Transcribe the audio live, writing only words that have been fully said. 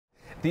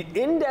the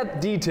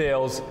in-depth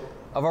details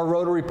of our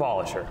rotary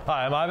polisher.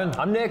 Hi, I'm Ivan.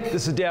 I'm Nick.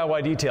 This is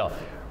DIY Detail.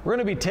 We're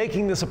going to be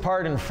taking this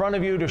apart in front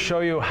of you to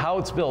show you how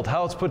it's built,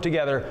 how it's put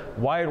together,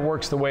 why it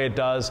works the way it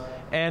does,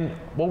 and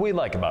what we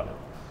like about it.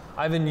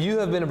 Ivan, you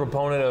have been a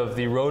proponent of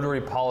the rotary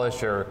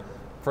polisher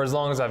for as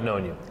long as I've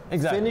known you.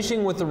 Exactly.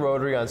 Finishing with the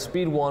rotary on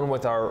speed 1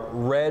 with our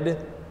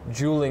red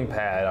jeweling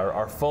pad,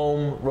 our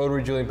foam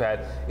rotary jeweling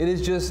pad, it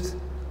is just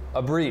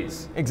a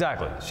breeze.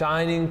 Exactly.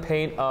 Shining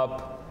paint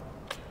up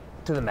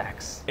to the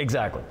max.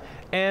 Exactly.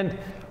 And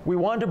we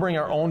wanted to bring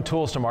our own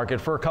tools to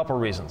market for a couple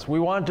reasons. We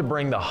wanted to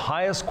bring the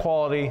highest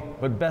quality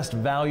but best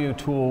value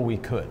tool we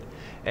could.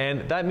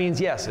 And that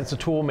means, yes, it's a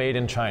tool made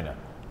in China,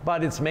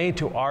 but it's made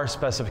to our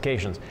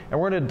specifications. And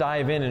we're going to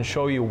dive in and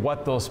show you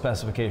what those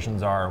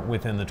specifications are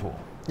within the tool.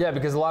 Yeah,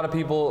 because a lot of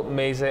people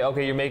may say,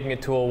 okay, you're making a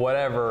tool,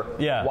 whatever.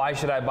 Yeah. Why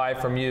should I buy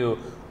from you?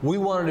 We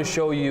wanted to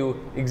show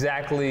you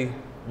exactly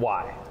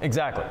why.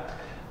 Exactly.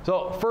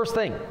 So first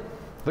thing,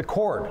 the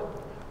cord.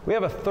 We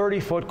have a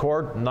 30-foot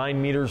cord,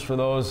 9 meters for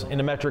those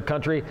in a metric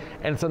country,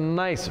 and it's a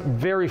nice,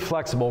 very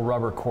flexible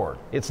rubber cord.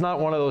 It's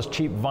not one of those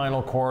cheap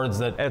vinyl cords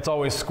that it's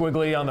always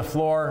squiggly on the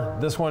floor.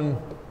 This one,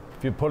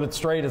 if you put it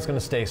straight, it's going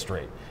to stay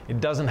straight.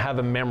 It doesn't have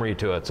a memory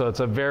to it, so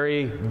it's a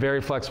very, very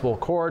flexible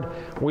cord.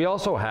 We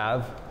also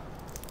have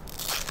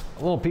a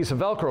little piece of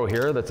Velcro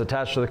here that's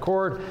attached to the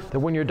cord that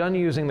when you're done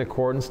using the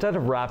cord, instead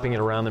of wrapping it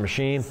around the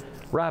machine,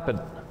 wrap it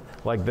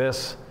like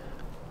this.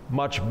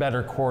 Much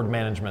better cord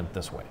management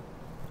this way.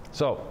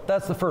 So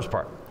that's the first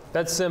part.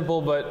 That's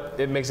simple, but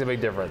it makes a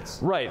big difference.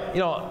 Right. You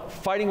know,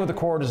 fighting with the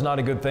cord is not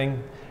a good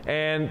thing.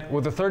 And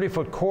with a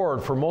 30-foot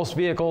cord, for most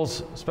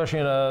vehicles, especially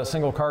in a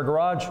single car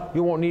garage,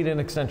 you won't need an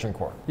extension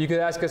cord. You could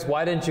ask us,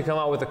 why didn't you come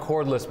out with a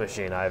cordless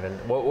machine, Ivan?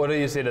 What do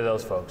you say to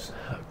those folks?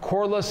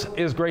 Cordless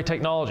is great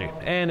technology,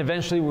 and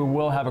eventually we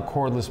will have a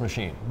cordless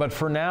machine. But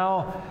for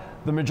now,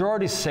 the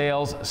majority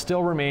sales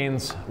still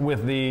remains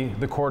with the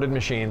corded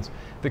machines.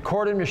 The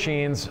corded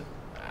machines,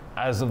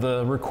 as of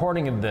the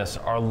recording of this,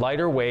 are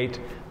lighter weight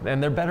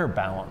and they're better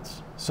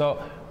balanced.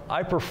 So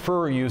I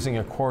prefer using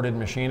a corded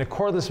machine. A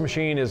cordless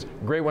machine is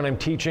great when I'm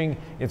teaching.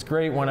 It's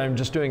great when I'm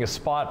just doing a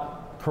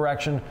spot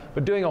correction,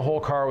 but doing a whole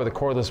car with a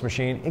cordless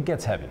machine, it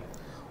gets heavy.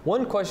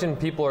 One question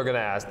people are going to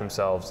ask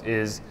themselves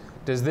is,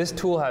 does this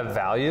tool have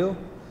value?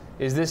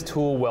 Is this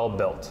tool well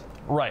built?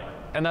 Right,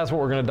 and that's what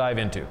we're going to dive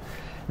into.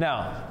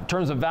 Now, in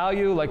terms of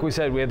value, like we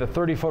said, we have the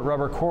 30-foot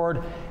rubber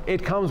cord.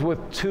 It comes with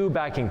 2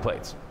 backing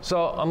plates.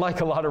 So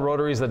unlike a lot of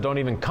rotaries that don't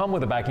even come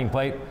with a backing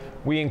plate,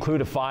 we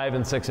include a 5-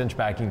 and 6-inch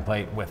backing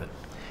plate with it.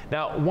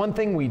 Now, one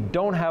thing we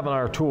don't have on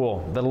our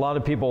tool that a lot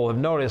of people have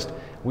noticed,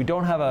 we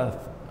don't have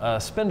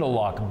a spindle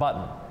lock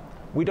button.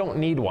 We don't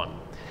need one.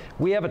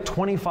 We have a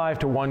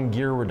 25-to-1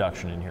 gear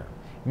reduction in here,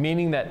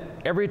 meaning that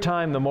every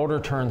time the motor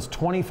turns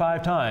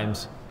 25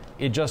 times,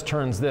 it just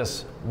turns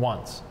this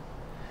once.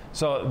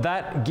 So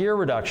that gear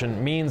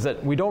reduction means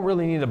that we don't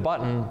really need a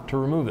button to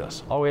remove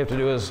this. All we have to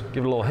do is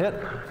give it a little hit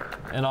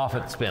and off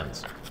it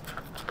spins.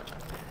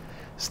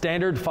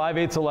 Standard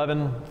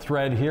 5/8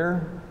 thread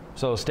here.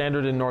 So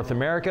standard in North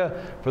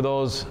America. For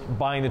those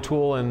buying the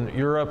tool in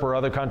Europe or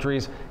other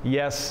countries,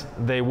 yes,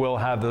 they will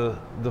have the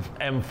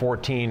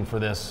M14 for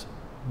this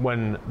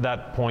when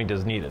that point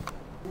is needed.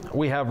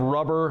 We have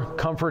rubber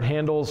comfort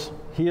handles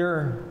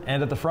here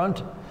and at the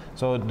front.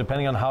 So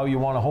depending on how you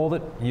want to hold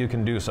it, you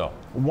can do so.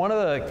 One of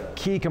the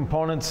key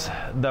components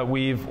that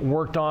we've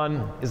worked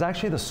on is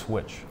actually the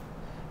switch.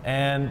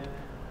 And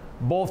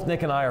both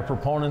Nick and I are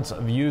proponents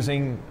of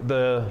using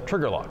the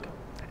trigger lock.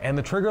 And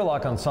the trigger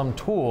lock on some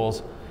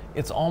tools,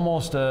 it's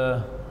almost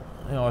a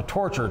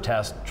torture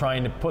test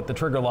trying to put the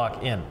trigger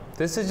lock in.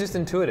 This is just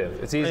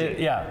intuitive. It's easy.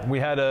 Yeah, we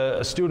had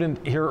a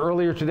student here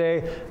earlier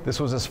today. This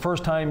was his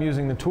first time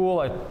using the tool.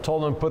 I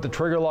told him to put the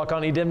trigger lock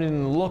on. He didn't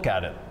even look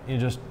at it. He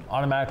just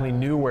automatically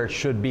knew where it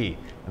should be.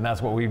 And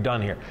that's what we've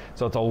done here.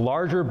 So it's a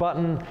larger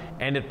button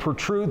and it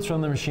protrudes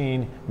from the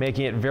machine,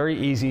 making it very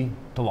easy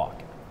to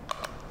lock.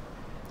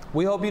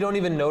 We hope you don't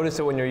even notice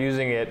it when you're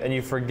using it and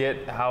you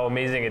forget how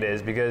amazing it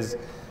is, because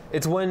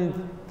it's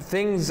when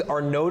things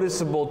are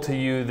noticeable to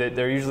you that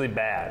they're usually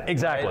bad.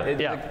 Exactly, right?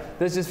 yeah.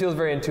 This just feels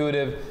very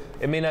intuitive.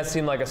 It may not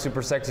seem like a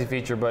super sexy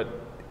feature, but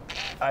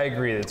I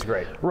agree, it's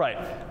great. Right.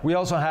 We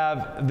also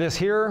have this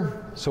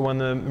here, so when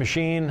the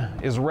machine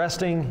is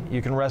resting,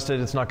 you can rest it.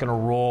 It's not going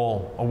to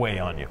roll away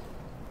on you.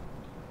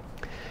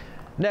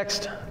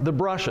 Next, the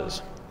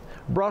brushes.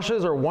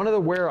 Brushes are one of the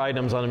wear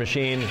items on a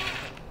machine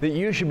that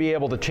you should be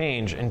able to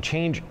change, and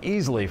change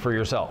easily for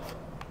yourself.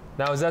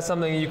 Now, is that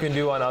something you can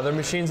do on other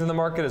machines in the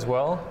market as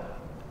well?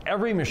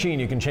 Every machine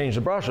you can change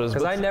the brushes.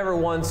 Because I never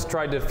once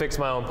tried to fix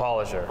my own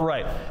polisher.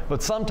 Right,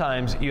 but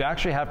sometimes you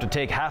actually have to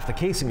take half the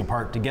casing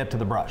apart to get to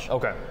the brush.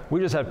 Okay. We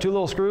just have 2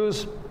 little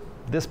screws.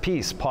 This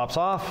piece pops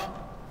off,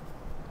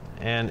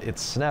 and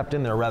it's snapped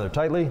in there rather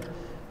tightly.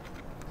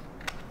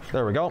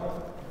 There we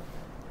go.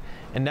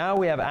 And now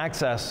we have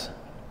access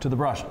to the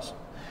brushes.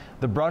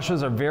 The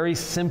brushes are very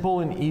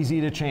simple and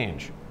easy to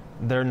change.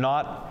 They're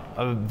not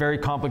a very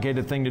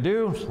complicated thing to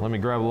do. So let me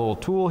grab a little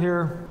tool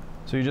here.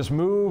 So you just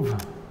move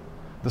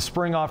the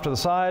spring off to the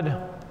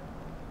side,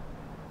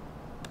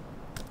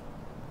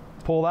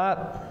 pull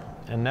that,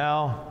 and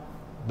now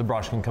the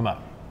brush can come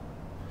out.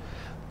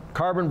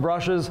 Carbon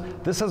brushes,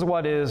 this is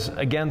what is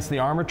against the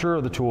armature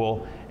of the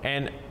tool,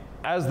 and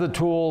as the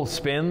tool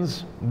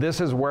spins, this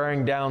is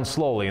wearing down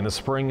slowly and the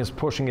spring is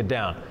pushing it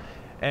down.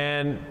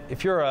 And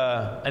if you're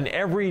an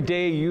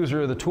everyday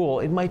user of the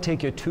tool, it might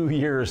take you 2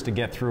 years to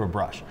get through a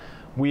brush.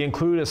 We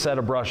include a set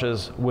of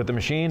brushes with the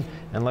machine,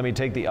 and let me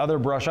take the other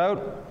brush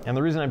out. And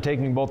the reason I'm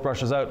taking both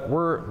brushes out,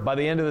 by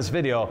the end of this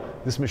video,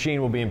 this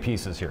machine will be in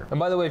pieces here. And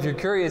by the way, if you're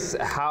curious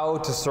how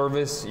to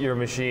service your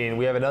machine,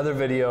 we have another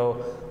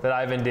video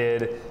that Yvan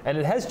did, and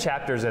it has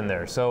chapters in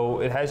there.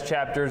 So it has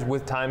chapters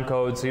with time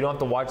codes, so you don't have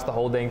to watch the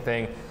whole dang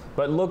thing.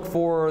 But look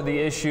for the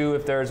issue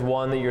if there's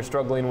one that you're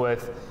struggling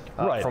with.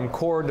 Right. From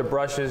cord to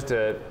brushes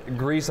to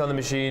grease on the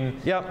machine.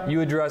 Yep.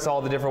 You address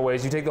all the different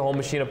ways. You take the whole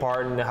machine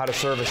apart and how to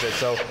service it.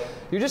 So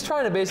you're just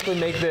trying to basically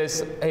make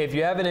this, hey, if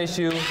you have an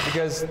issue,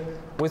 because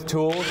with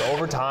tools,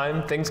 over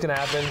time, things can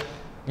happen,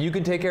 you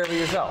can take care of it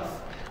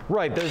yourself.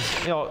 Right, there's,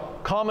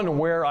 common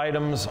wear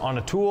items on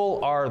a tool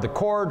are the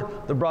cord,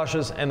 the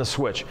brushes, and the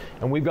switch.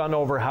 And we've gone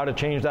over how to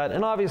change that.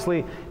 And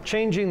obviously,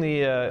 changing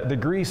the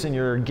grease in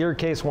your gear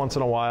case once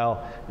in a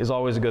while is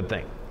always a good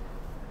thing.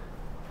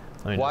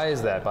 Why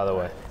is that, by the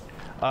way?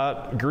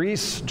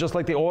 Grease, just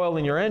like the oil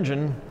in your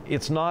engine,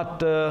 it's not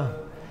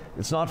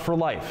for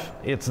life.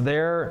 It's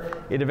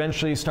there, it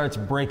eventually starts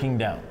breaking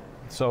down.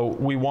 So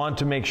we want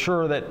to make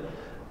sure that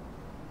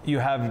you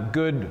have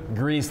good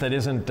grease that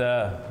isn't,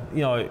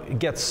 it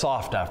gets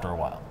soft after a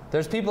while.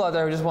 There's people out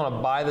there who just want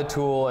to buy the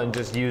tool and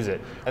just use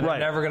it, and they're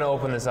never going to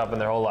open this up in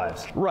their whole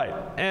lives. Right,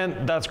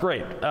 and that's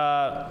great.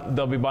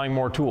 They'll be buying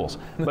more tools.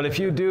 But if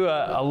you do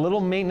a little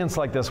maintenance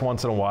like this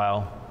once in a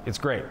while, it's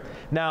great.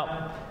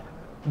 Now,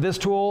 this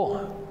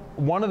tool,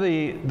 one of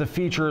the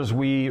features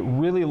we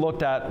really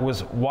looked at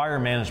was wire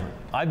management.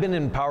 I've been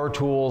in power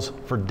tools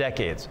for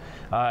decades.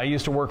 I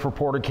used to work for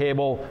Porter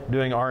Cable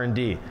doing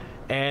R&D.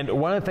 And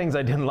one of the things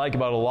I didn't like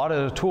about a lot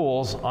of the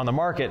tools on the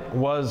market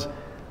was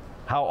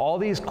how all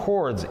these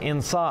cords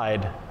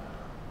inside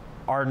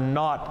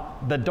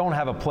that don't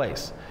have a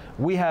place.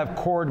 We have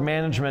cord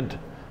management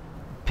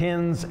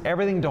pins,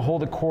 everything to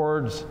hold the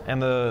cords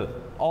and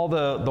all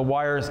the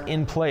wires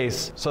in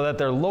place so that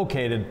they're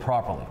located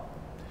properly.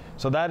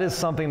 So that is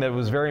something that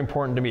was very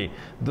important to me.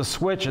 The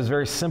switch is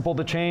very simple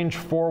to change,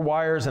 4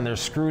 wires, and they're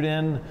screwed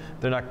in.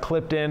 They're not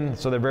clipped in,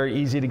 so they're very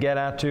easy to get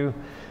at to.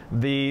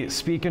 The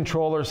speed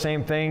controller,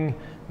 same thing.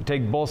 You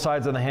take both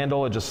sides of the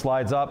handle, it just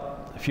slides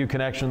up, a few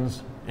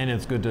connections, and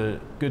it's good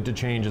to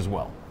change as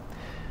well.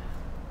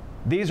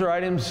 These are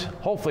items,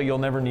 hopefully you'll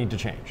never need to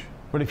change.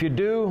 But if you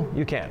do,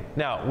 you can.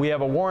 Now, we have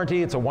a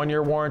warranty, it's a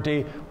 1-year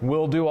warranty.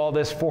 We'll do all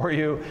this for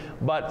you,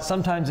 but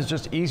sometimes it's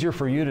just easier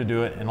for you to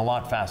do it and a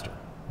lot faster.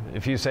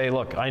 If you say,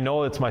 look, I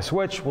know it's my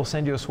switch, we'll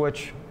send you a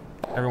switch,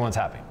 everyone's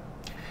happy.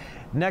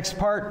 Next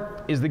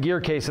part is the gear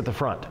case at the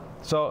front.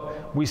 So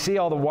we see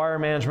all the wire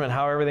management,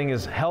 how everything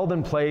is held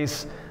in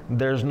place.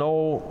 There's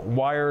no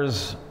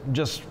wires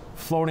just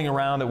floating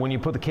around that when you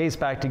put the case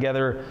back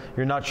together,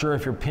 you're not sure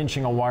if you're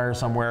pinching a wire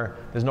somewhere.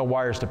 There's no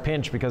wires to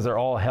pinch because they're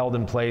all held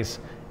in place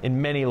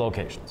in many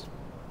locations.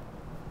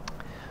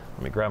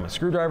 Let me grab my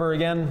screwdriver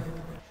again.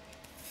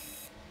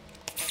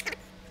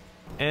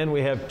 And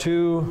we have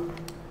 2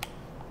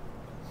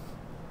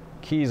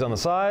 keys on the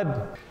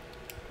side.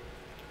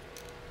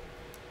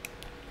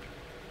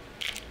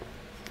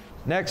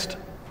 Next,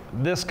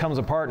 this comes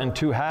apart in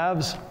 2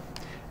 halves.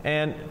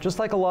 And just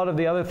like a lot of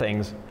the other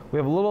things, we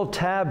have a little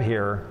tab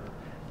here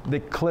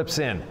that clips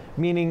in,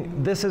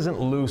 meaning this isn't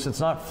loose,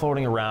 it's not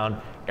floating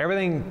around.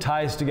 Everything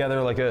ties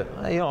together like a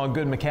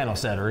good Meccano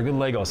set or a good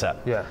Lego set.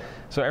 Yeah.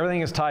 So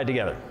everything is tied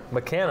together.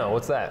 Meccano,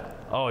 what's that?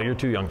 Oh, you're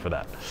too young for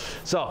that.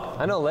 So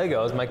I know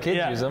Legos, my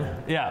kids use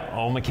them. Yeah,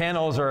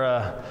 Meccanos are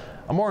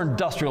a more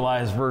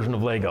industrialized version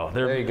of Lego.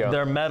 There you go.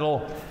 They're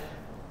metal,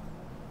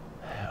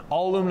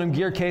 all aluminum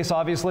gear case,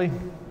 obviously.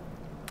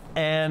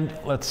 And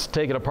let's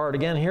take it apart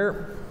again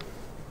here.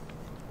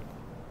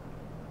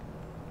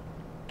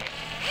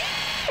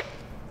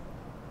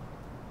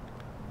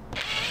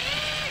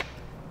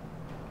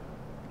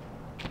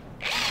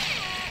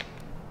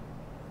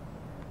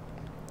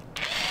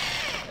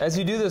 As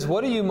you do this,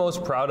 what are you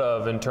most proud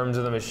of in terms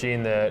of the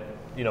machine that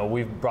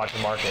we've brought to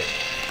market?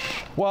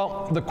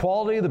 Well, the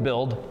quality of the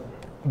build,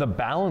 the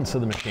balance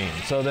of the machine,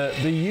 so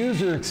the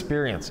user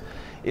experience.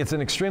 It's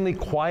an extremely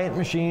quiet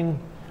machine.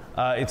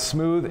 It's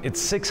smooth. It's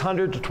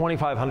 600 to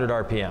 2,500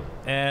 RPM,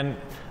 and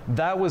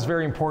that was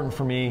very important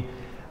for me.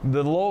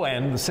 The low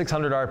end, the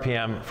 600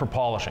 RPM for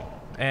polishing,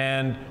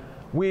 and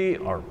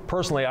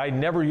personally, I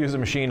never use a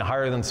machine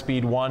higher than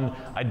speed 1.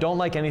 I don't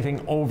like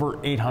anything over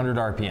 800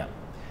 RPM.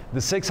 The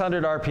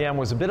 600 RPM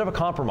was a bit of a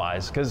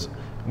compromise because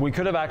we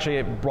could have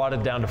actually brought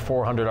it down to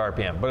 400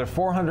 RPM. But at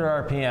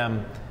 400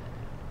 RPM,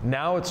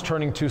 now it's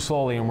turning too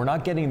slowly and we're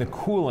not getting the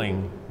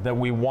cooling that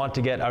we want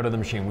to get out of the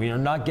machine. We are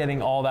not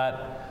getting all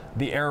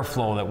the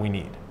airflow that we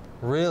need.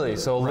 Really?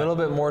 So a little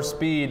bit more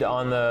speed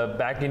on the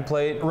backing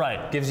plate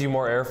gives you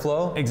more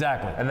airflow?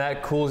 Exactly. And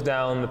that cools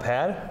down the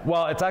pad?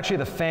 Well, it's actually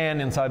the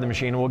fan inside the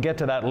machine, and we'll get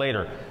to that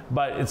later.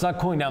 But it's not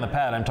cooling down the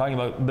pad, I'm talking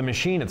about the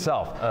machine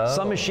itself. Oh.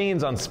 Some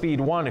machines on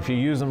speed 1, if you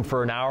use them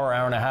for an hour,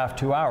 hour and a half,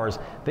 2 hours,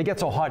 they get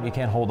so hot you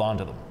can't hold on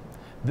to them.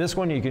 This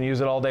one, you can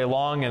use it all day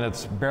long and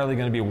it's barely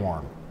going to be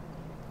warm.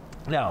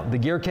 Now, the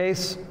gear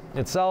case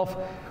itself,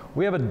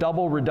 we have a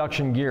double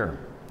reduction gear.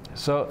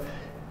 So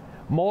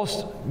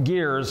most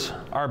gears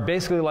are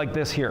basically like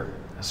this here.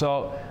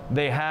 So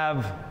they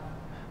have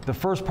the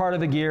first part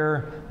of the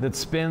gear that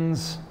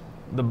spins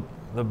the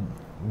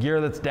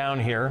gear that's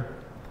down here,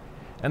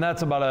 and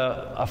that's about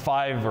a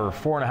 5 or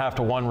 4.5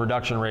 to 1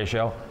 reduction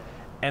ratio.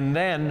 And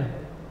then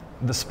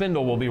the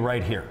spindle will be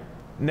right here.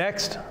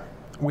 Next,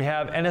 we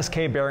have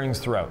NSK bearings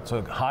throughout,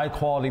 so high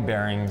quality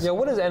bearings. Yeah,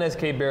 what does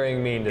NSK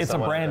bearing mean to It's a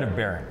brand of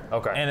bearing.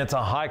 Okay. And it's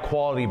a high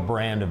quality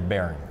brand of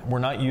bearing. We're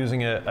not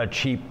using a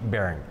cheap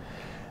bearing.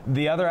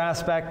 The other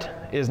aspect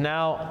is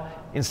now,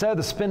 instead of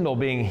the spindle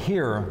being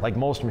here, like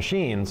most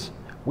machines,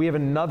 we have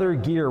another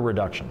gear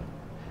reduction.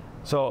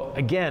 So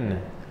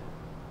again,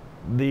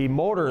 the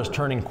motor is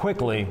turning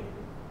quickly,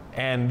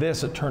 and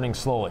this is turning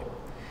slowly.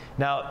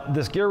 Now,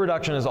 this gear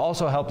reduction has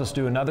also helped us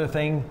do another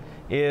thing,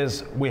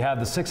 is we have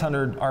the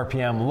 600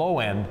 RPM low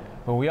end,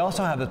 but we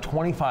also have the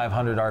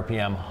 2500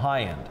 RPM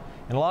high end.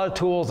 And a lot of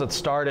tools that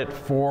start at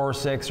 400,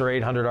 600, or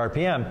 800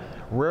 RPM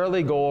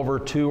rarely go over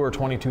 200 or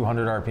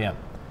 2200 RPM.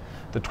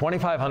 The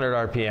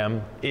 2500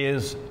 RPM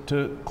is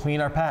to clean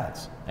our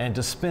pads and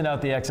to spin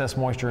out the excess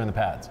moisture in the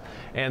pads.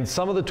 And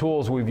some of the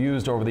tools we've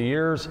used over the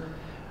years,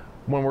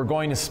 when we're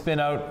going to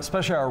spin out,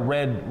 especially our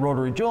red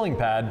rotary dueling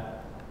pad,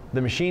 the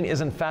machine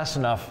isn't fast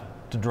enough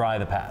to dry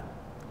the pad.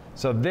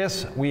 So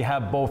this, we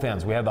have both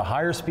ends. We have the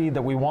higher speed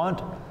that we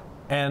want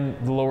and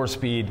the lower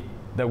speed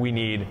that we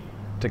need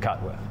to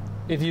cut with.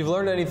 If you've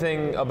learned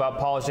anything about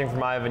polishing from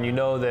Yvan, you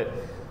know that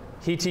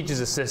he teaches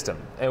a system,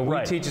 and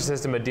we teach a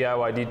system at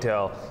DIY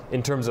Detail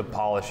in terms of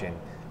polishing.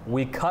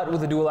 We cut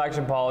with a dual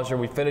action polisher,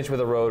 we finish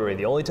with a rotary.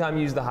 The only time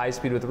you use the high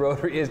speed with the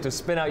rotary is to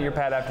spin out your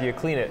pad after you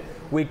clean it.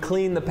 We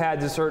clean the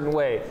pads a certain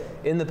way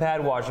in the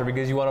pad washer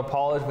because you want to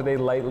polish with a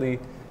lightly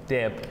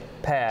damp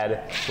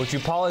pad, which you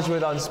polish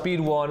with on speed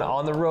 1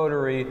 on the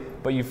rotary,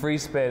 but you free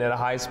spin at a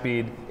high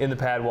speed in the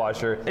pad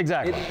washer.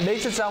 Exactly. It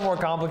makes it sound more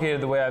complicated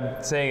the way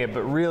I'm saying it,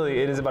 but really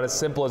it is about as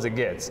simple as it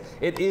gets.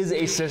 It is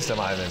a system,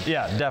 Yvan.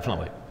 Yeah,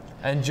 definitely.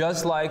 And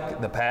just like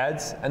the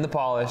pads and the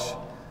polish,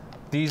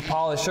 these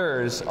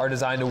polishers are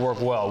designed to work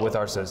well with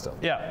our system.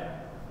 Yeah.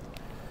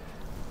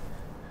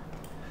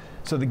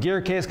 So the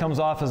gear case comes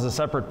off as a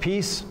separate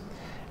piece,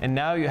 and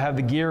now you have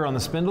the gear on the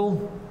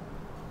spindle,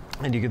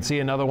 and you can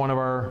see another one of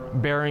our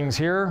bearings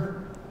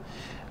here.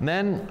 And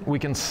then we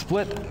can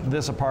split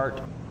this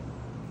apart.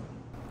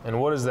 And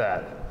what is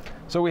that?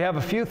 So we have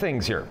a few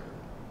things here.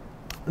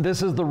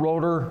 This is the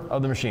rotor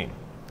of the machine.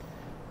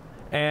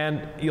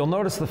 And you'll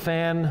notice the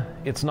fan,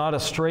 it's not a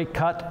straight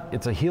cut,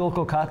 it's a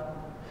helical cut.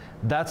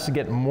 That's to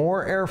get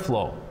more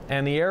airflow.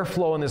 And the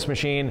airflow in this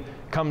machine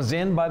comes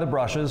in by the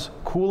brushes,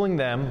 cooling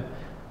them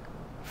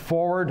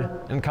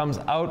forward, and comes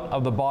out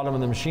of the bottom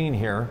of the machine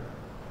here,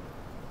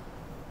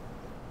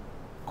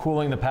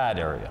 cooling the pad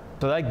area.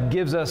 So that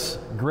gives us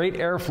great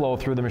airflow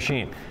through the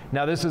machine.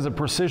 Now this is a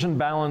precision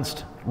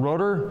balanced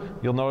rotor.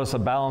 You'll notice a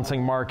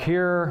balancing mark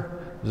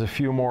here. There's a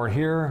few more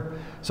here.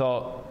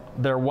 So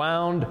they're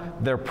wound,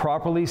 they're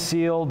properly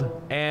sealed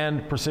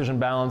and precision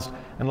balanced.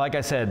 And like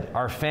I said,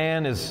 our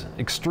fan is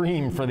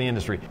extreme for the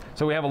industry.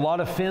 So we have a lot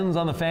of fins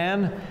on the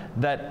fan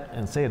that,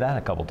 and say that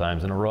a couple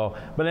times in a row,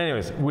 but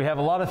anyways, we have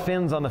a lot of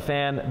fins on the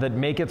fan that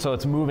make it so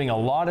it's moving a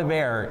lot of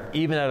air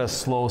even at a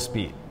slow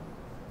speed.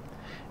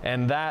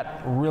 And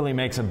that really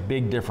makes a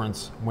big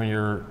difference when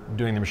you're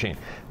doing the machine.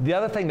 The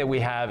other thing that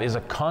we have is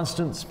a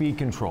constant speed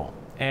control.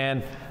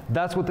 And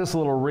that's what this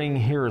little ring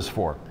here is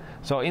for.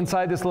 So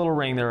inside this little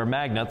ring there are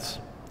magnets,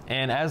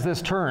 and as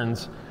this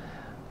turns,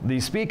 the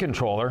speed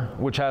controller,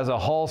 which has a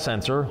Hall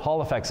sensor,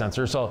 Hall effect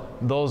sensor, so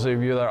those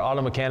of you that are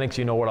auto mechanics,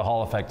 you know what a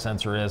Hall effect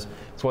sensor is.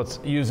 It's what's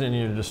used in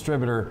your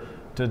distributor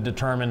to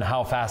determine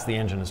how fast the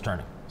engine is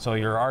turning. So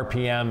your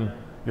RPM,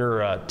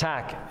 your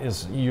TAC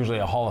is usually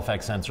a Hall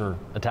effect sensor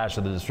attached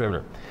to the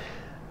distributor.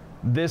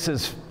 This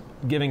is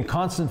giving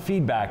constant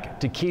feedback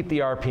to keep the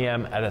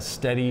RPM at a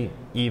steady,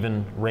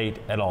 even rate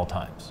at all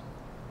times.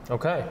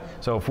 Okay.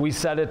 So if we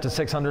set it to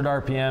 600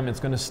 RPM, it's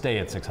going to stay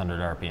at 600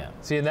 RPM.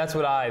 See, and that's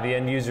what I, the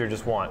end user,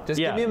 just want. Just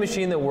give me a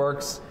machine that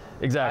works.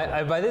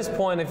 Exactly. By this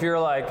point, if you're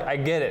like, I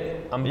get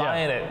it, I'm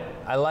buying it,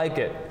 I like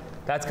it,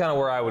 that's kind of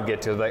where I would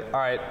get to. Like, all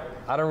right,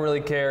 I don't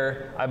really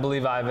care, I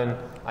believe Yvan,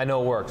 I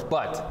know it works,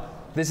 but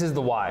this is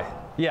the why.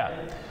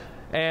 Yeah.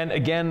 And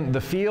again,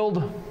 the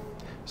field,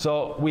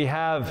 so we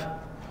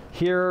have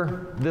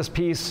here this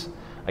piece,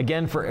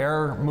 again, for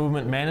air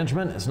movement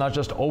management. It's not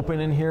just open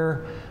in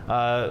here.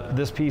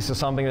 This piece is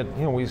something that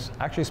we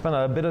actually spent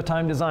a bit of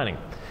time designing.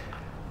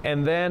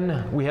 And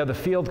then we have the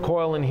field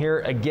coil in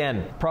here.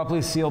 Again,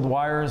 properly sealed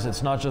wires.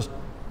 It's not just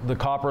the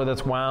copper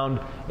that's wound.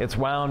 It's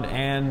wound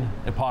and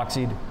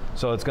epoxied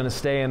So it's going to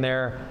stay in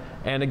there.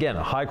 And again,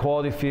 a high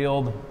quality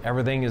field,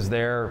 everything is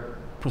there,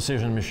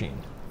 precision machine.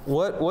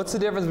 What's the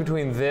difference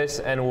between this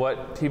and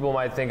what people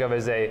might think of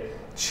as a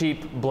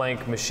cheap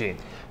blank machine?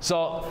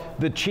 So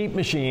the cheap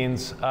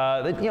machines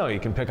that you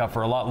can pick up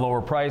for a lot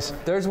lower price.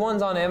 There's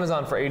ones on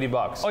Amazon for 80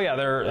 bucks. Oh yeah,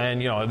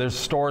 there's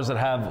stores that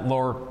have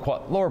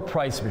lower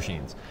price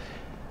machines.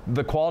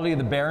 The quality of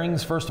the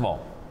bearings, first of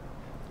all,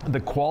 the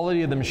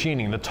quality of the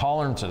machining, the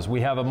tolerances.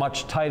 We have a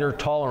much tighter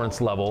tolerance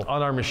level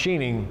on our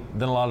machining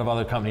than a lot of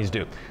other companies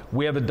do.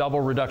 We have the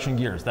double reduction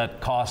gears that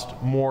cost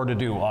more to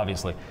do,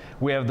 obviously.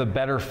 We have the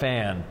better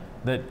fan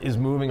that is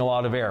moving a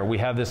lot of air. We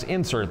have this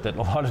insert that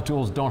a lot of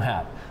tools don't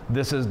have.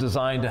 This is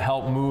designed to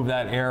help move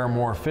that air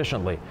more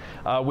efficiently.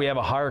 We have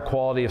a higher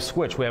quality of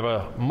switch. We have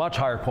a much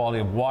higher quality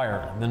of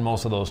wire than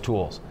most of those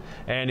tools.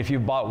 And if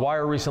you've bought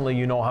wire recently,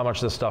 you know how much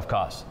this stuff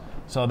costs.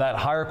 So that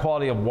higher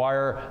quality of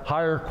wire,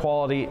 higher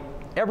quality,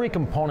 every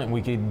component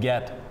we could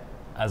get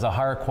as a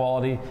higher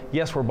quality.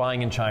 Yes, we're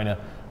buying in China,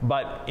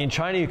 but in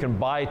China you can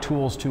buy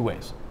tools two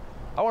ways.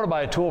 I want to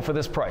buy a tool for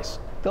this price.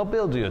 They'll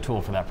build you a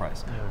tool for that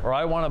price. Yeah. Or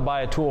I want to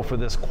buy a tool for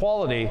this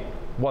quality,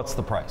 what's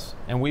the price?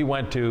 And we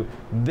went to,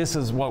 this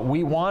is what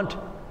we want,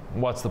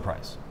 what's the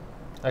price?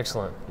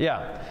 Excellent.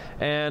 Yeah,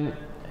 and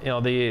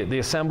the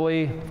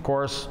assembly, of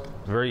course,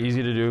 very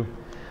easy to do,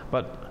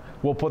 but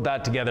we'll put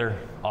that together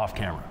off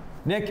camera.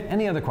 Nick,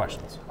 any other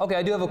questions? Okay,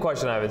 I do have a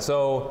question, Yvan.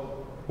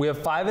 So we have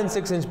 5 and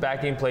 6 inch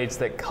backing plates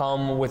that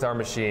come with our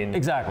machine.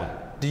 Exactly.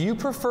 Do you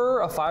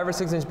prefer a 5 or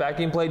 6 inch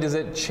backing plate? Does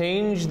it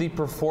change the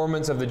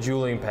performance of the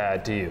jeweling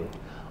pad to you?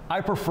 I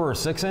prefer a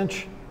 6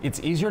 inch. It's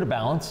easier to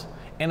balance,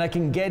 and I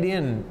can get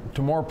in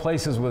to more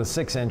places with a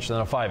 6 inch than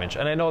a 5 inch.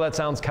 And I know that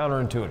sounds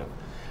counterintuitive,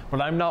 but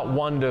I'm not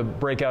one to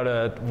break out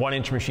a 1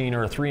 inch machine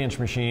or a 3 inch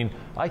machine.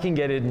 I can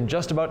get it in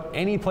just about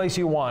any place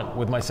you want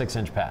with my 6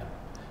 inch pad.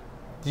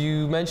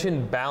 You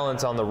mentioned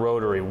balance on the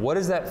rotary. What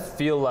does that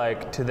feel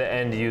like to the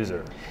end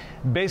user?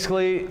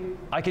 Basically,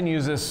 I can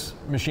use this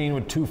machine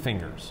with 2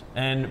 fingers.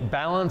 And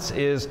balance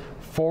is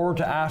forward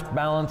to aft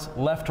balance,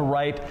 left to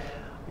right.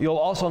 You'll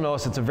also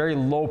notice it's a very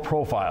low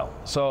profile.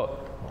 So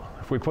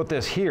if we put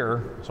this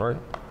here,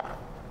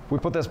 if we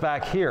put this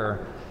back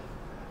here,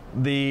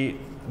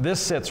 this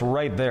sits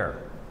right there.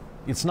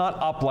 It's not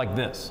up like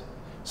this.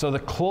 So the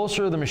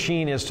closer the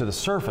machine is to the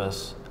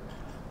surface,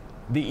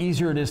 the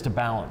easier it is to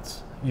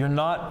balance.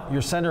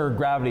 Your center of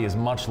gravity is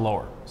much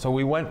lower. So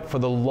we went for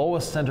the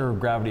lowest center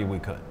of gravity we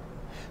could.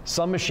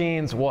 Some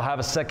machines will have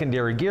a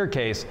secondary gear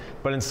case,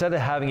 but instead of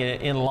having it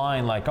in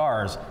line like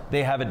ours,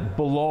 they have it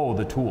below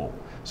the tool.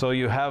 So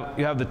you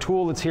have the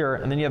tool that's here,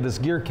 and then you have this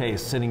gear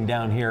case sitting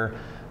down here,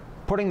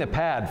 putting the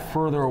pad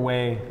further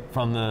away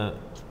from the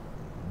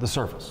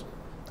surface.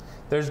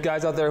 There's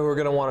guys out there who are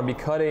going to want to be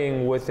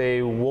cutting with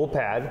a wool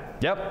pad.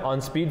 Yep. On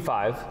speed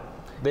 5.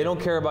 They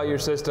don't care about your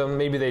system,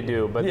 maybe they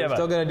do, but they're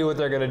still going to do what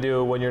they're going to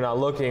do when you're not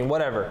looking,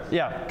 whatever.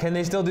 Yeah. Can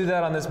they still do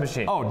that on this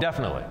machine? Oh,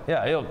 definitely.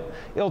 Yeah,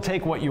 it'll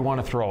take what you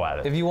want to throw at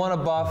it. If you want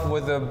to buff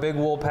with a big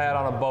wool pad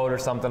on a boat or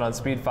something on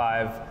speed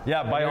 5,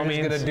 yeah, by all means.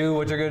 You're going to do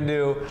what you're going to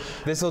do.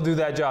 This will do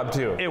that job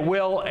too. It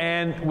will,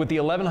 and with the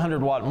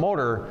 1100 watt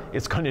motor,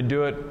 it's going to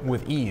do it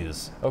with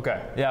ease.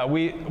 Okay. Yeah,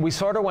 we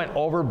sort of went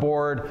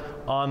overboard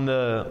on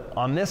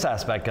this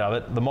aspect of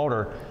it, the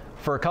motor,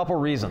 for a couple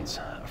reasons.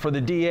 For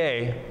the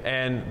DA,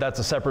 and that's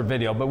a separate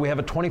video, but we have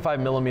a 25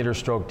 millimeter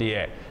stroke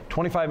DA.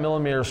 25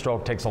 millimeter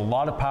stroke takes a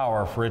lot of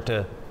power for it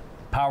to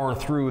power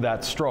through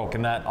that stroke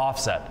and that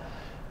offset.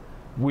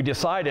 We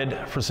decided,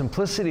 for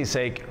simplicity's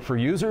sake, for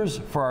users,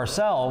 for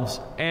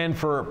ourselves, and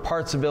for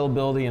parts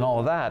availability and all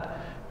of that,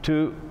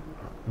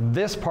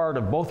 this part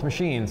of both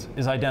machines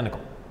is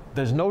identical.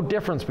 There's no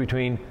difference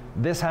between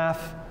this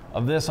half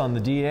of this on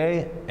the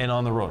DA and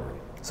on the rotary.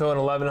 So an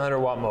 1100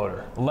 watt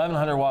motor.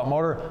 1100 watt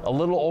motor, a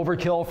little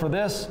overkill for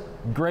this,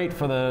 great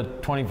for the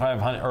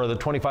 2500 or the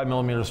 25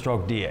 millimeter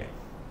stroke DA.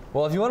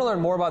 Well, if you want to learn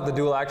more about the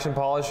dual action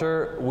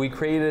polisher, we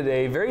created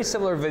a very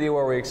similar video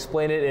where we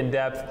explain it in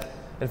depth.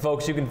 And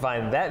folks, you can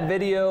find that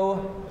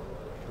video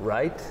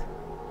right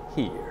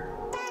here.